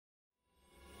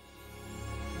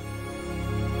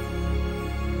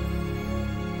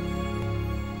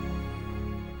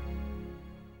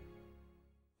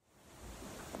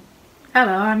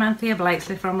Hello, I'm Anthea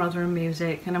Blakesley from Rotherham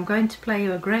Music, and I'm going to play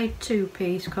you a Grade 2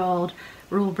 piece called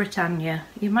Rule Brittania.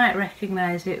 You might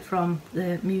recognise it from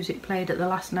the music played at the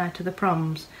last night of the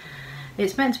proms.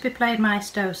 It's meant to be played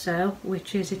maestoso,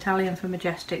 which is Italian for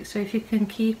majestic, so if you can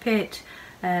keep it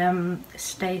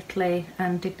stately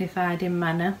and dignified in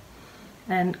manner,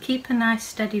 and keep a nice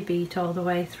steady beat all the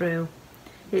way through.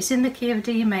 It's in the key of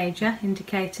D major,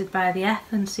 indicated by the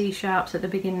F and C sharps at the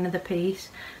beginning of the piece,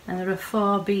 and there are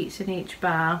 4 beats in each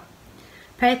bar.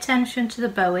 Pay attention to the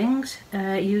bowings,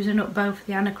 use an up bow for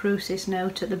the anacrusis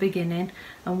note at the beginning,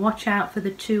 and watch out for the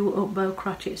 2 up bow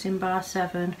crotchets in bar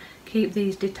 7. Keep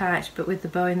these detached but with the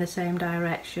bow in the same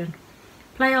direction.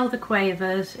 Play all the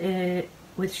quavers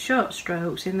with short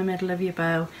strokes in the middle of your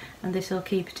bow, and this will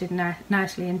keep it in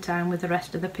nicely in time with the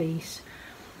rest of the piece.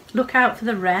 Look out for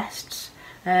the rests.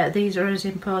 These are as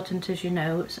important as your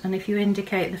notes, and if you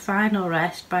indicate the final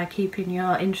rest by keeping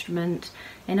your instrument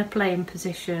in a playing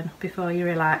position before you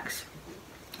relax.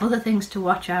 Other things to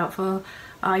watch out for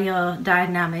are your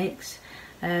dynamics.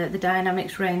 The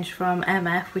dynamics range from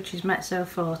MF, which is mezzo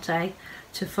forte,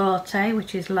 to forte,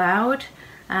 which is loud,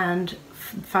 and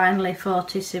finally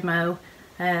fortissimo,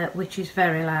 which is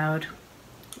very loud.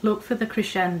 Look for the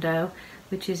crescendo,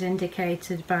 which is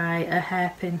indicated by a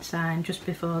hairpin sign just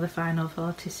before the final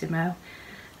fortissimo.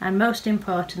 And most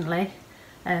importantly,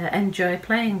 enjoy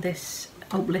playing this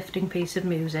uplifting piece of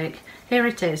music. Here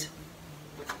it is.